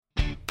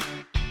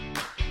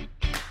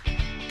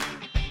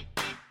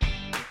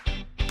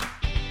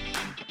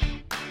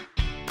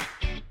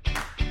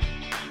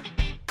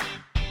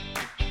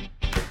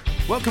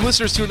Welcome,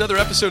 listeners, to another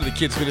episode of the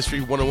Kids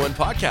Ministry 101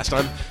 podcast.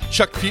 I'm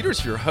Chuck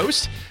Peters, your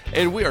host,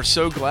 and we are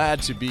so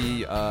glad to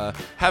be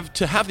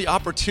have the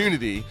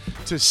opportunity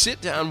to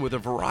sit down with a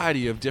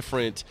variety of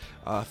different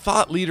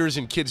thought leaders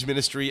in kids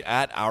ministry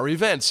at our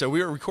event. So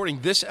we are recording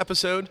this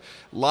episode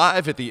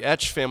live at the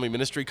Etch Family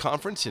Ministry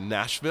Conference in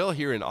Nashville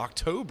here in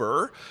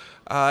October.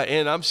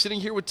 And I'm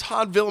sitting here with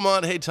Todd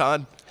Villamont. Hey,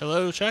 Todd.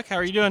 Hello, Chuck. How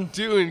are you doing?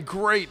 Doing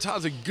great.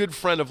 Todd's a good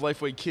friend of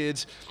Lifeway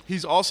Kids.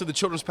 He's also the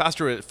children's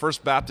pastor at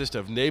First Baptist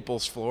of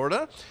Naples,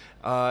 Florida.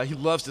 He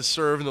loves to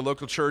serve in the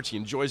local church. He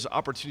enjoys the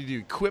opportunity to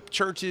equip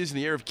churches in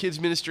the area of kids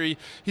ministry.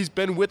 He's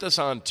been with us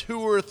on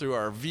tour through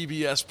our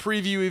VBS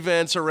preview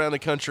events around the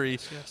country.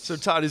 Yes. So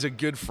Todd is a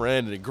good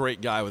friend and a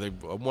great guy with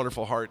a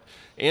wonderful heart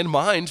and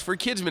mind for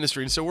kids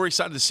ministry. And so we're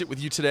excited to sit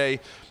with you today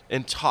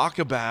and talk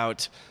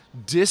about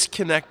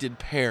disconnected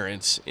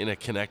parents in a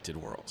connected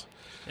world.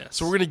 Yes.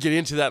 So we're going to get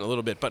into that in a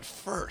little bit. But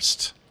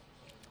first,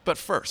 we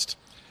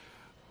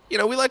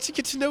like to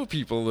get to know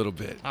people a little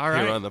bit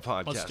here on the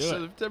podcast. Let's do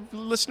so the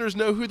listeners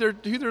know who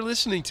they're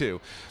listening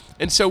to.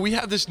 And so we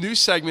have this new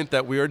segment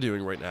that we are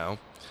doing right now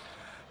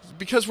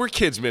because we're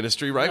kids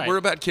ministry, right? We're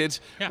about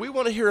kids. Yeah. We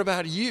want to hear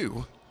about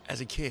you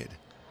as a kid.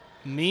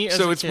 Me as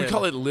a kid. We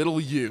call it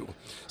Little You.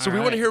 So we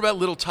want to hear about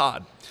Little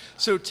Todd.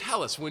 So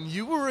tell us, when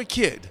you were a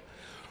kid,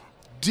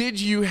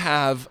 did you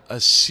have a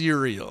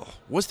cereal?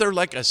 Was there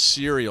like a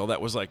cereal that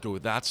was like, oh,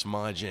 that's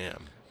my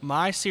jam?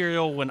 My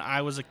cereal when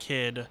I was a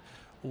kid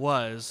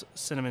was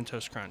Cinnamon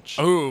Toast Crunch.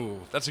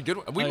 Oh, that's a good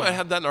one. We might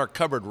have that in our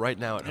cupboard right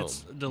now at home.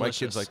 It's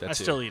delicious. My kids like that too. I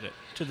still eat it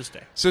to this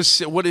day.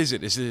 So what is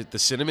it? Is it the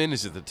cinnamon?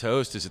 Is it the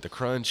toast? Is it the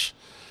crunch?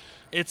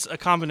 It's a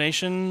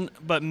combination,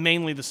 but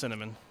mainly the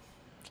cinnamon.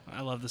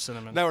 I love the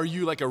cinnamon. Now, are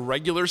you like a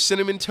regular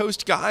cinnamon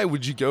toast guy?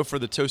 Would you go for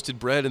the toasted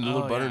bread and the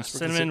little butter and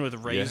cinnamon with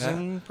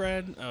raisin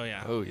bread? Oh,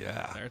 yeah. Oh,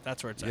 yeah.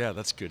 That's where it's at. Yeah,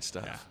 that's good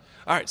stuff. Yeah.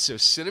 All right, so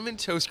Cinnamon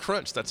Toast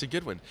Crunch. That's a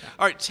good one. Yeah.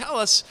 All right, tell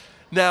us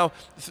now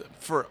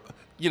for,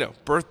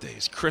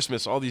 birthdays,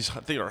 Christmas, all these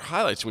things are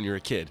highlights when you're a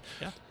kid.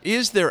 Yeah.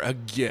 Is there a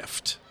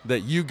gift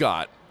that you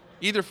got,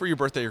 either for your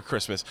birthday or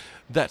Christmas,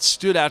 that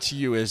stood out to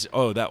you as,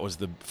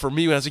 for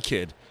me as a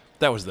kid,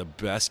 that was the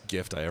best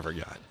gift I ever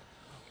got?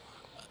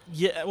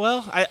 Yeah,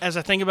 well, as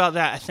I think about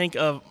that, I think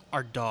of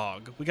our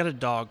dog. We got a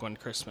dog one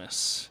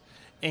Christmas,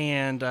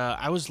 and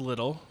I was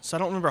little, so I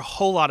don't remember a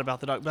whole lot about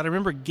the dog, but I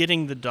remember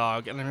getting the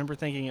dog, and I remember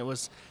thinking it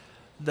was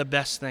the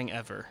best thing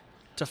ever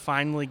to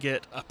finally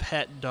get a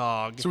pet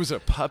dog. So was it a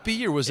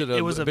puppy, or was it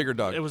a bigger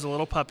dog? It was a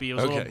little puppy. It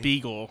was a little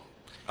beagle.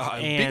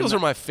 Beagles are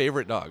my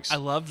favorite dogs. I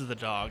loved the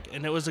dog,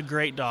 and it was a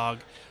great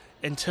dog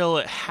until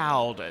it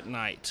howled at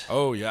night.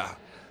 Oh, yeah.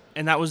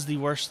 And that was the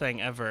worst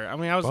thing ever. I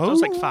mean, I was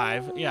like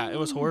 5. Yeah, it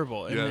was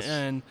horrible. Yes.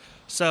 And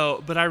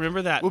so, but I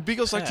remember that. Well,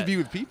 beagles like to be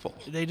with people.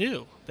 They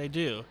do.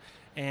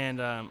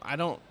 And I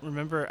don't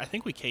remember. I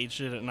think we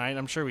caged it at night.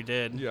 I'm sure we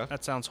did. Yeah.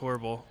 That sounds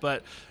horrible,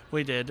 but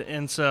we did.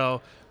 And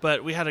so,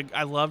 but we had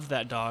I loved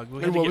that dog.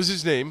 And what was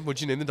his name? What'd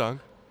you name the dog?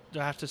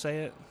 Do I have to say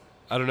it?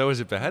 I don't know. Is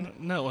it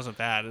bad? No, it wasn't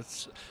bad.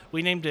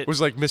 We named it.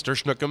 Was it like Mr.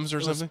 Schnookums or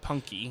something?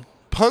 Punky.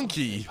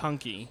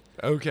 Punky.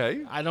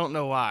 Okay. I don't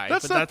know why.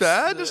 That's not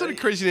bad. That's not a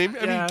crazy name.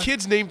 I mean,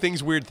 kids name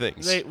things weird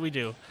things. We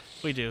do.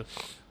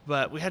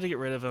 But we had to get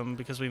rid of him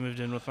because we moved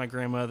in with my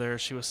grandmother.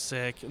 She was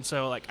sick. And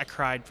so, I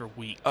cried for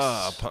weeks.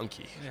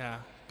 Punky. Yeah,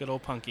 good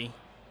old Punky.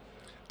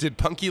 Did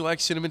Punky like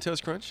Cinnamon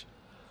Toast Crunch?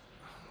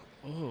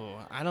 Ooh,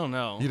 I don't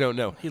know. You don't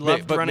know. He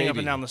loved running up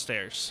and down the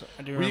stairs.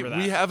 I do remember that.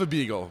 We have a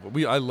beagle.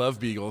 I love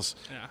beagles.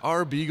 Yeah.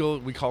 Our beagle,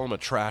 we call him a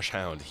trash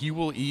hound. He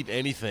will eat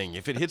anything.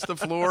 If it hits the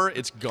floor,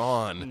 it's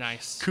gone.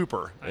 Nice.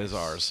 Cooper is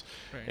ours.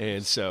 Very and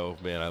nice. So,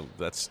 man,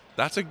 that's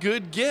a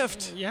good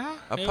gift. Yeah,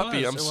 a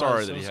puppy. I'm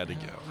sorry that he had to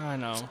go. I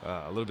know.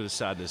 A little bit of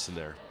sadness in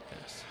there.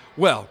 Yes.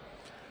 Well,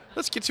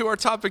 let's get to our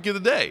topic of the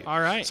day.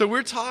 All right. So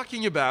we're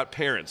talking about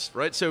parents,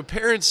 right? So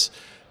parents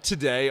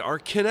today are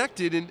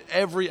connected in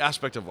every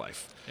aspect of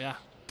life. Yeah.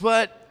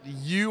 But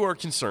you are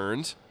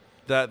concerned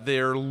that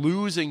they're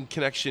losing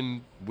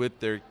connection with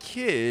their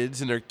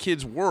kids and their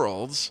kids'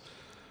 worlds,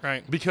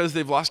 right? Because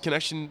they've lost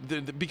connection,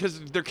 because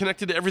they're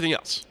connected to everything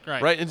else,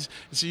 right? And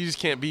so you just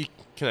can't be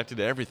connected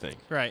to everything,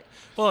 right?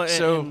 Well,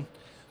 and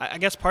I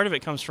guess part of it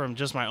comes from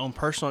just my own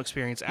personal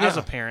experience as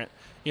a parent.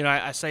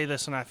 I say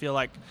this and I feel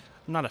like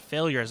I'm not a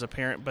failure as a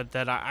parent, but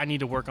that I need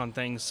to work on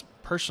things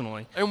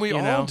personally. And we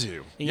all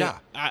do. Yeah.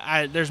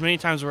 There's many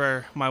times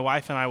where my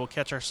wife and I will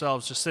catch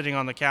ourselves just sitting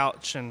on the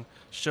couch and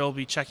she'll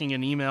be checking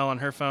an email on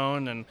her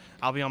phone and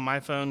I'll be on my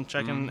phone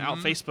checking out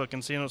Facebook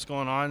and seeing what's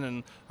going on,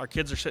 and our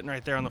kids are sitting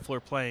right there on the floor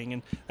playing,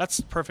 and that's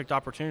the perfect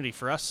opportunity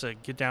for us to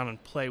get down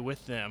and play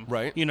with them.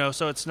 Right.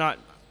 So it's not,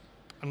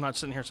 I'm not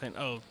sitting here saying,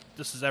 oh,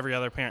 this is every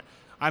other parent.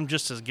 I'm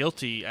just as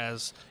guilty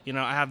as,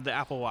 I have the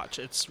Apple Watch.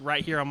 It's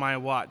right here on my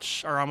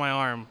watch or on my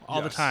arm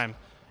all the time.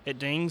 It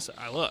dings,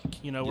 I look.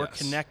 We're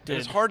connected. And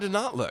it's hard to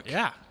not look.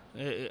 Yeah.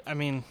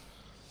 And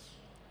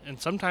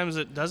sometimes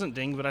it doesn't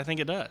ding, but I think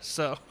it does.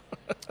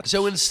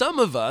 So in some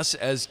of us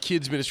as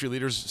kids ministry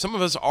leaders, some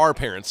of us are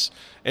parents,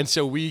 and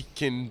so we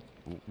can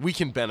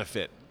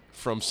benefit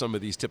from some of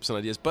these tips and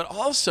ideas. But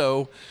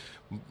also,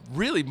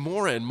 really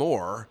more and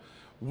more,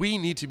 we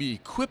need to be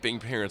equipping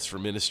parents for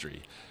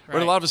ministry. Right.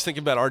 Right. A lot of us think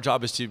about our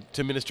job is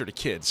to minister to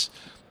kids,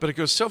 but it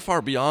goes so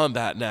far beyond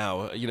that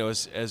now.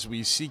 As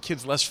we see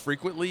kids less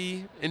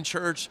frequently in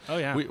church, Oh,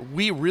 yeah.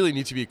 we really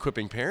need to be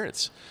equipping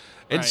parents.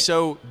 And Right.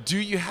 so, do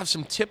you have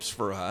some tips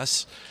for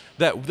us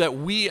that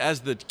we,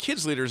 as the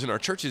kids leaders in our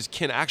churches,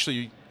 can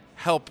actually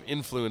help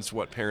influence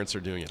what parents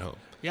are doing at home?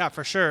 Yeah,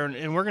 for sure.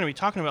 And we're going to be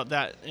talking about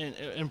that.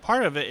 And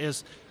part of it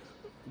is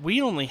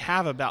we only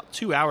have about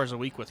 2 hours a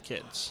week with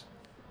kids.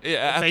 Yeah,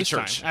 at the FaceTime,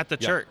 church. At the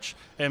Yeah. church.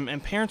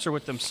 And parents are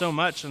with them so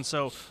much. And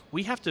so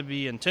we have to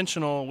be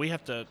intentional. We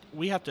have to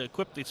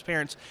equip these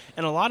parents.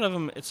 And a lot of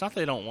them, it's not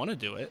they don't want to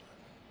do it.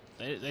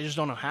 They just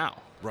don't know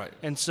how. Right.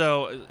 And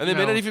so... And they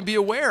may not even be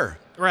aware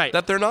Right.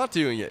 that they're not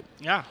doing it.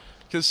 Yeah.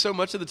 Because so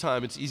much of the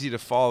time, it's easy to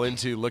fall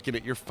into looking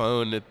at your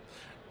phone at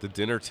the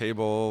dinner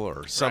table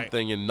or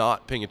something and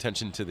not paying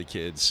attention to the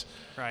kids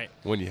Right.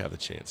 when you have the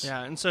chance.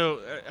 Yeah, and so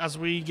as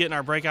we get in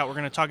our breakout, we're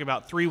going to talk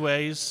about 3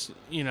 ways,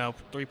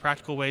 3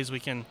 practical ways we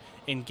can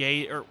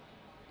engage or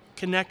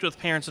connect with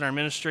parents in our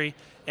ministry.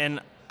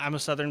 And I'm a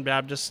Southern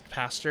Baptist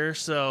pastor,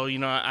 so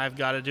I've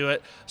got to do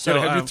it. So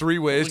Gotta have your 3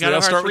 ways. we Do gotta they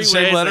all have our start with the 3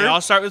 same ways. letter? They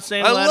all start with the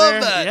same I letter.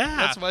 love that. Yeah,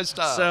 That's my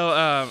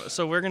style.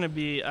 So we're going to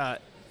be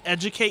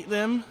educate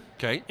them,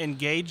 Okay.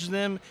 engage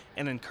them,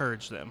 and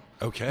encourage them.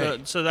 Okay.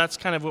 So that's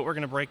kind of what we're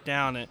going to break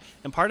down.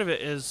 And part of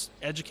it is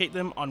educate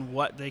them on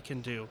what they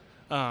can do.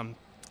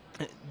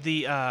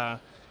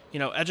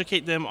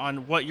 Educate them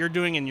on what you're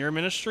doing in your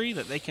ministry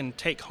that they can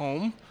take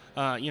home.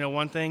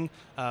 One thing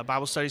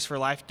Bible Studies for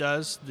Life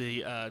does,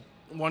 the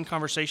One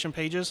Conversation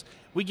pages,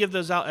 we give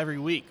those out every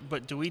week,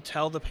 but do we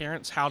tell the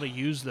parents how to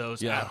use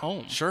those at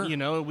home? Sure.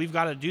 We've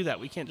got to do that.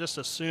 We can't just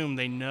assume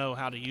they know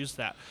how to use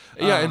that.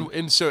 Yeah,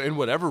 and so in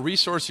whatever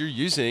resource you're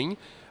using,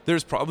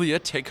 there's probably a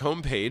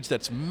take-home page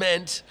that's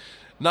meant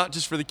not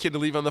just for the kid to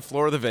leave on the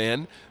floor of the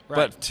van,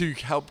 but to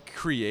help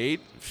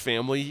create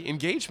family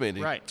engagement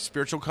and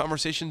spiritual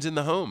conversations in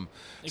the home.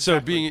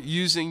 Exactly. So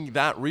using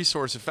that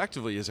resource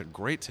effectively is a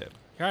great tip.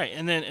 Right,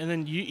 and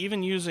then you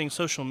even using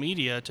social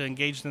media to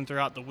engage them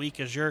throughout the week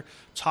as you're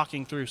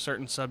talking through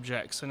certain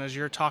subjects and as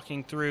you're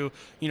talking through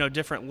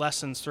different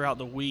lessons throughout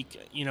the week,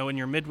 in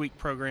your midweek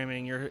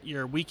programming,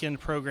 your weekend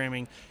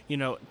programming,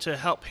 to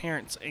help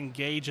parents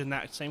engage in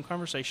that same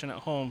conversation at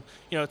home.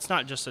 It's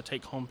not just a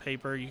take-home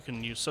paper. You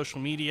can use social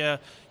media.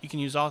 You can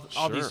use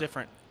all these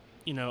different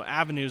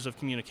avenues of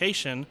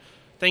communication,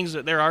 things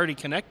that they're already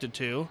connected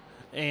to,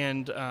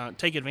 and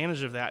take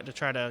advantage of that to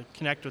try to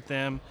connect with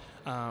them.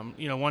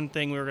 One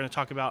thing we were going to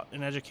talk about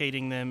in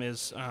educating them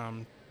is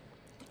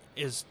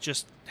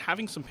just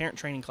having some parent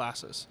training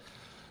classes.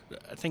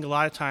 I think a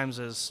lot of times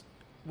as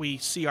we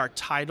see our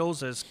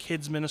titles as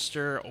kids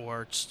minister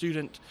or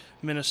student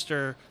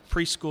minister,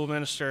 preschool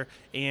minister,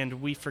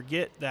 and we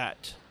forget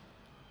that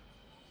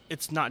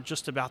it's not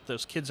just about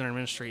those kids in our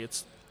ministry.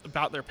 It's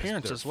about their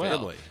parents as well.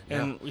 Family.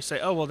 And we say,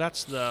 oh, well,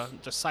 that's the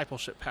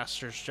discipleship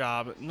pastor's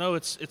job. No,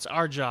 it's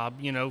our job,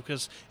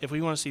 because if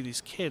we want to see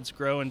these kids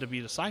grow and to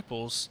be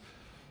disciples,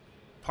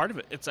 part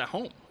of it's at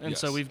home. And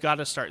so we've got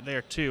to start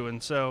there too.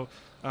 And so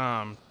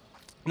then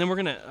we're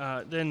going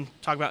to then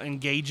talk about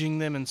engaging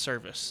them in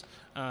service.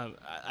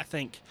 I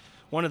think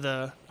one of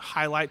the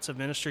highlights of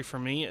ministry for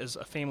me is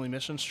a family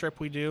missions trip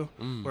we do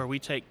where we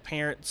take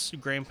parents,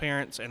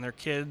 grandparents, and their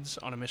kids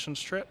on a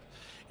missions trip.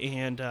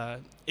 And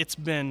it's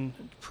been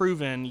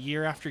proven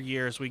year after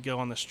year as we go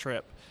on this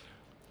trip,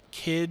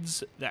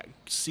 kids that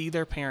see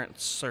their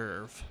parents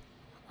serve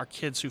are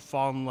kids who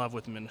fall in love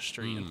with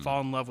ministry and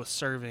fall in love with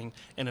serving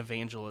and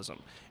evangelism.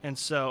 And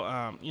so,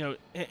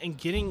 and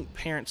getting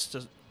parents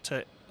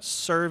to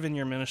serve in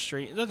your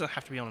ministry, it doesn't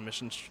have to be on a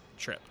missions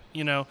trip.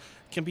 It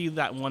can be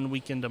that one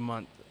weekend a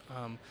month.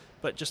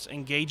 But just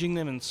engaging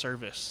them in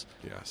service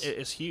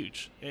is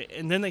huge.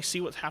 And then they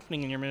see what's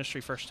happening in your ministry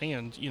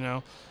firsthand,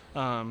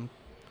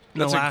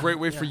 That's a great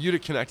way for you to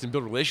connect and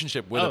build a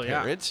relationship with a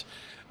parent.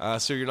 Yeah.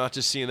 So you're not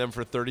just seeing them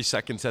for 30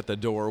 seconds at the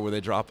door where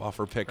they drop off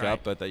or pick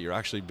up, but that you're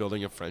actually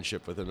building a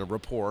friendship and a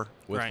rapport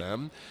with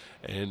them.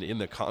 And in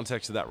the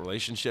context of that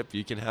relationship,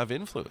 you can have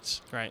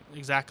influence. Right,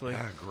 exactly.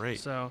 Yeah, great.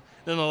 So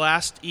then the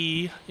last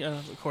E,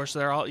 of course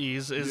they're all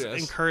E's, is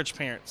encourage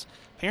parents.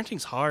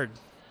 Parenting's hard.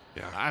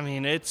 Yeah. I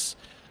mean, it's...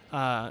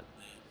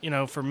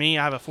 for me,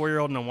 I have a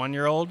 4-year-old and a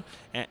 1-year-old,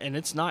 and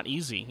it's not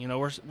easy.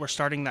 We're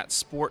starting that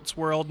sports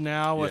world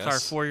now with our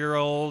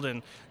 4-year-old,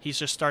 and he's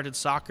just started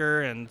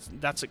soccer, and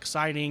that's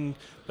exciting.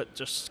 But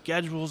just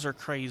schedules are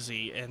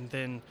crazy, and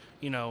then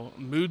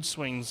mood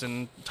swings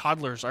and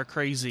toddlers are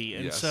crazy,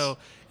 and so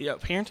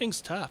parenting's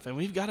tough, and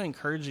we've got to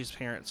encourage these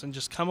parents and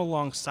just come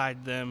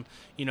alongside them,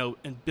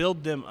 and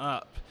build them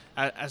up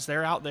as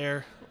they're out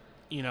there,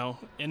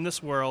 in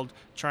this world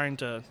trying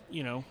to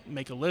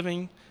make a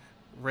living.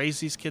 Raise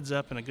these kids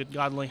up in a good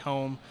godly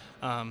home,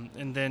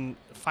 and then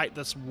fight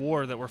this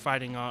war that we're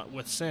fighting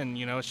with sin.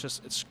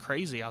 It's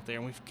crazy out there,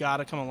 and we've got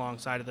to come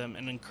alongside of them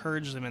and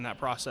encourage them in that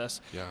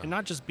process, and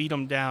not just beat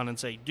them down and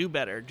say, do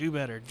better, do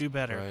better, do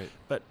better,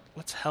 but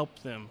let's help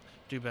them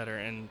do better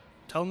and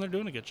tell them they're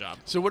doing a good job.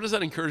 So what does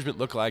that encouragement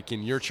look like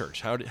in your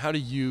church? How do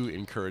you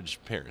encourage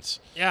parents?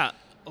 Yeah,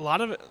 a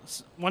lot of it.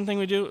 One thing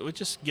we do, we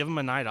just give them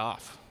a night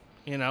off.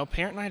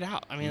 Parent night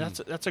out. I mean,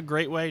 that's a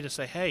great way to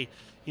say, hey,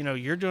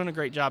 you're doing a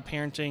great job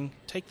parenting.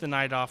 Take the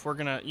night off. We're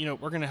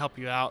gonna help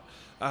you out.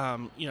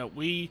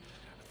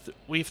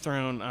 We've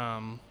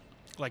thrown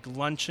like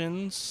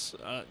luncheons,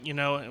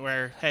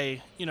 where,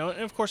 hey, and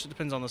of course it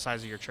depends on the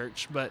size of your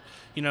church, but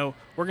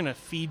we're gonna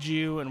feed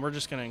you and we're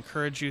just gonna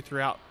encourage you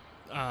throughout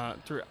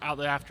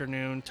the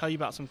afternoon, tell you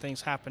about some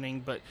things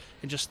happening,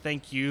 and just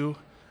thank you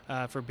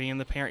for being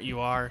the parent you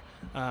are.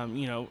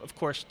 Of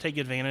course, take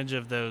advantage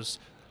of those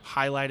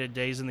highlighted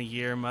days in the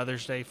year,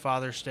 Mother's Day,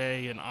 Father's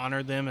Day, and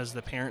honor them as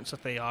the parents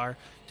that they are.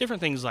 Different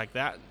things like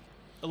that.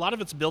 A lot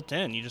of it's built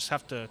in. You just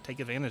have to take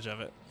advantage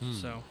of it.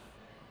 So,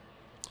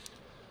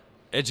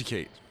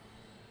 educate,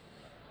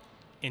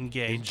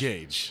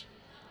 engage,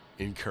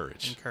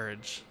 encourage.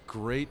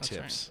 Great That's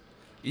tips.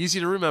 Right. Easy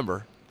to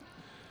remember,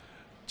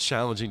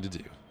 challenging to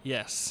do.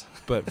 Yes.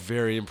 But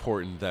very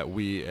important that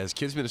we as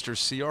kids ministers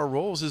see our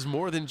roles as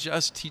more than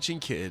just teaching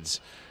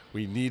kids.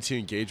 We need to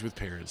engage with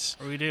parents.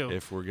 We do.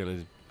 If we're going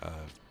to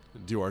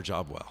do our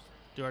job well.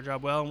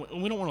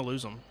 And we don't want to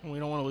lose them. We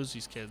don't want to lose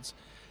these kids.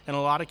 And a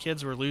lot of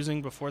kids we're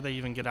losing before they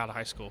even get out of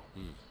high school.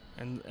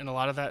 And a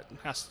lot of that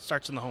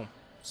starts in the home.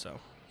 So,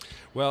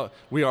 well,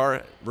 we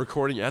are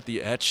recording at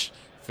the Etch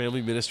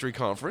Family Ministry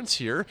Conference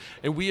here,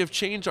 and we have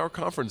changed our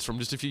conference from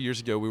just a few years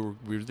ago. We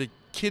were the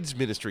Kids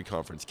Ministry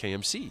Conference,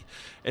 KMC,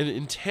 and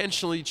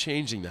intentionally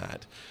changing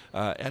that.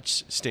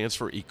 Etch stands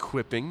for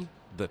Equipping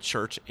the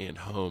Church and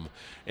Home,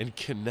 and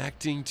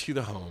connecting to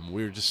the home.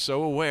 We're just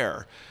so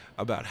aware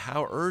about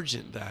how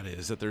urgent that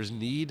is, that there's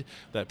need,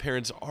 that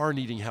parents are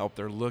needing help,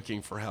 they're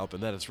looking for help,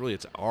 and that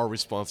it's our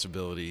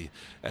responsibility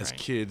as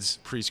kids,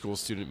 preschool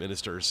student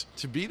ministers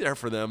to be there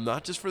for them,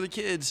 not just for the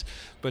kids,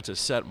 but to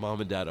set mom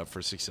and dad up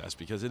for success,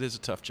 because it is a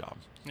tough job.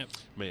 Yep.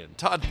 Man,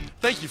 Todd,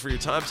 thank you for your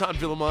time. Todd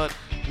Villamont,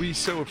 we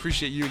so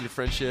appreciate you and your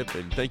friendship,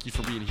 and thank you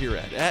for being here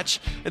at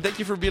Etch, and thank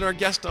you for being our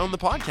guest on the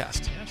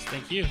podcast. Yes,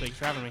 thank you. Thanks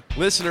for having me.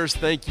 Listeners,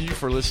 thank you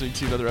for listening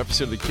to another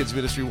episode of the Kids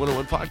Ministry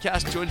 101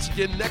 podcast. Join us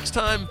again next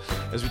time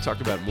as we talk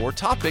about more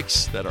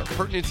topics that are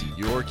pertinent to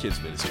your kids'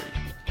 ministry.